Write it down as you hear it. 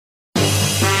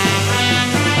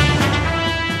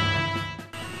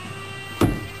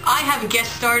have a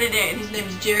guest star today, and his name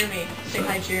is Jeremy. Say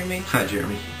hi, Jeremy. Hi,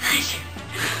 Jeremy. Hi, Jeremy.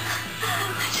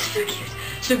 Just so cute.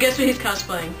 So guess what he's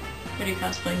cosplaying? What are you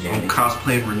cosplaying, Jeremy? I'm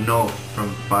cosplaying Ranulf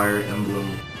from Fire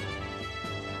Emblem.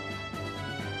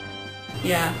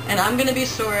 Yeah, and I'm gonna be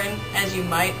Soren, as you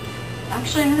might.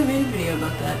 Actually, I haven't made a video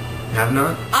about that. You have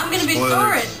not? I'm gonna be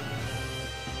Soren!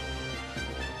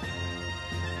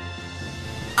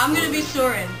 I'm gonna be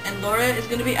Soren, and Laura is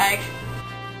gonna be Ike.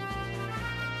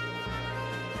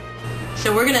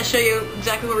 So we're gonna show you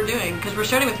exactly what we're doing, because we're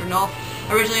starting with Ranulf.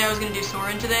 Originally I was gonna do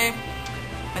Soren today,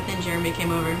 but then Jeremy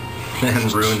came over.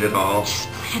 And ruined it all.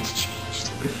 Plans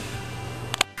changed.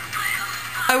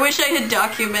 I wish I had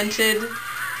documented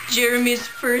Jeremy's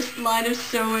first line of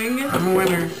sewing. I'm a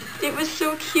winner. It was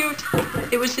so cute.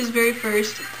 It was his very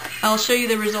first. I'll show you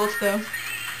the results though.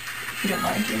 If you don't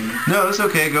mind, Jeremy. No, it's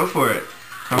okay. Go for it.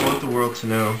 I want the world to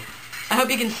know. I hope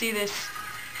you can see this.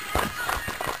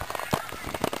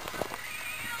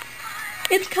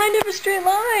 It's kind of a straight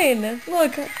line.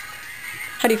 Look.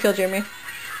 How do you feel, Jeremy?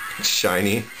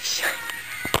 Shiny.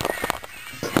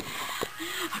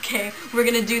 Okay, we're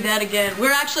gonna do that again.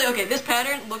 We're actually, okay, this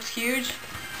pattern looks huge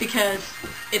because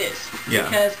it is. Yeah.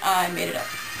 Because I made it up.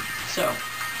 So.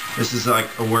 This is like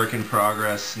a work in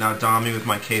progress. Now don me with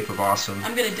my cape of awesome.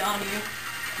 I'm gonna don you.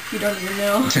 You don't even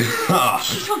know. You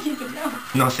don't even know.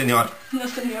 No, senor. No,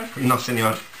 senor. No,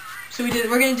 senor. So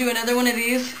we're gonna do another one of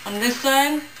these on this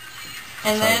side.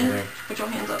 And then, put your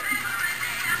hands up.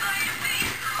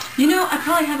 You know, I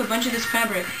probably have a bunch of this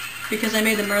fabric because I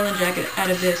made the Merlin jacket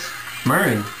out of this.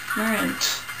 Merlin. Merlin.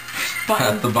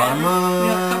 At the bottom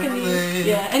of the...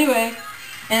 Yeah, anyway.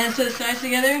 And then sew the sides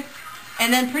together.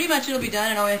 And then pretty much it'll be done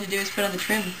and all we have to do is put on the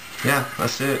trim. Yeah,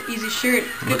 that's it. Easy shirt.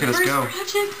 Look at us go.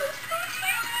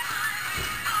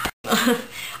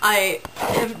 I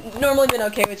have normally been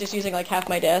okay with just using like half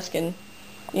my desk and,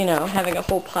 you know, having a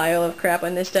whole pile of crap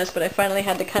on this desk, but I finally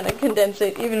had to kind of condense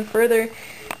it even further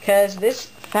because this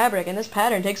fabric and this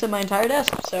pattern takes up my entire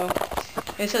desk, so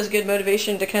this has good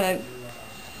motivation to kind of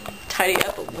tidy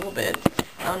up a little bit.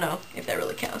 I don't know if that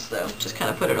really counts though, just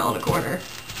kind of put it all in a corner.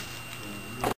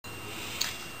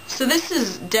 So this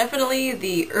is definitely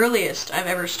the earliest I've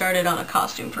ever started on a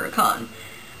costume for a con.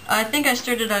 I think I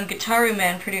started on Gitaru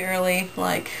Man pretty early,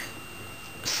 like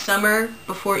summer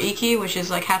before Iki, which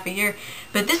is like half a year.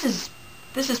 But this is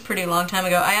pretty long time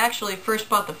ago. I actually first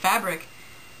bought the fabric.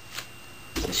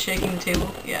 Is this shaking the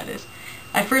table? Yeah, it is.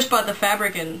 I first bought the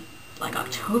fabric in like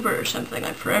October or something,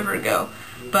 like forever ago.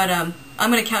 But I'm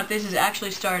gonna count this as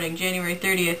actually starting January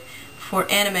 30th for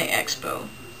AnimeExpo,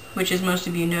 which, as most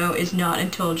of you know, is not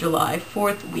until July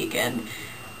 4th weekend.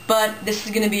 But this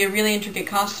is going to be a really intricate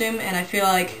costume, and I feel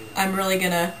like I'm really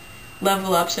going to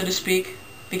level up, so to speak,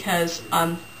 because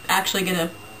I'm actually going to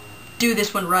do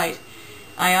this one right.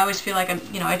 I always feel like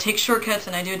I take shortcuts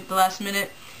and I do it at the last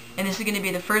minute, and this is going to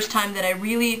be the first time that I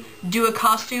really do a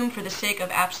costume for the sake of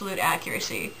absolute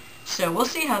accuracy. So we'll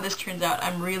see how this turns out.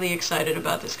 I'm really excited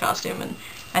about this costume, and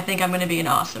I think I'm going to be an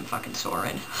awesome fucking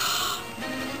Soren.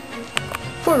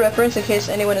 For reference, in case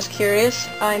anyone is curious,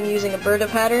 I'm using a Berta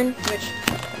pattern, which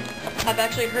I've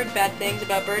actually heard bad things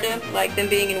about Berta, like them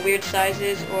being in weird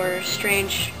sizes or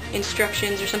strange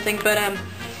instructions or something, but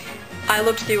I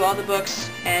looked through all the books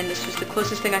and this was the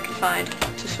closest thing I could find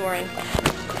to Soren,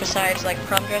 besides like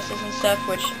prom dresses and stuff,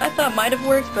 which I thought might have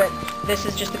worked, but this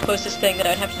is just the closest thing that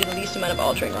I'd have to do the least amount of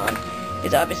altering on,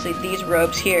 is obviously these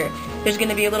robes here. There's going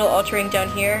to be a little altering down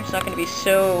here, it's not going to be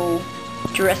so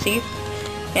dressy,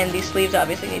 and these sleeves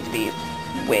obviously need to be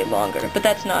way longer, but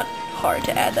that's not hard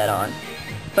to add that on.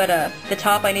 But the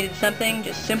top I needed something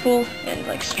just simple and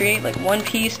like straight, like one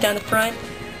piece down the front,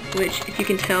 which if you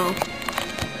can tell,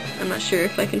 I'm not sure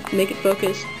if I can make it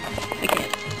focus. I can't.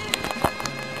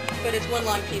 But it's one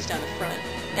long piece down the front,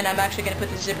 and I'm actually going to put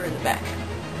the zipper in the back.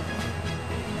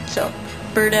 So,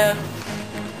 Berta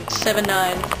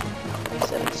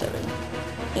 7977,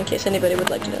 in case anybody would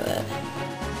like to know that.